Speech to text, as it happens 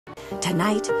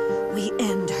Tonight, we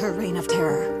end her reign of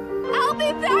terror. I'll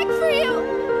be back for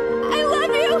you! I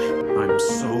love you! I'm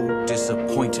so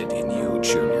disappointed in you,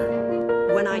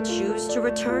 Junior. When I choose to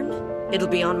return, it'll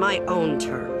be on my own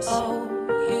terms. Oh,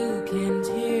 you can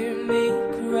hear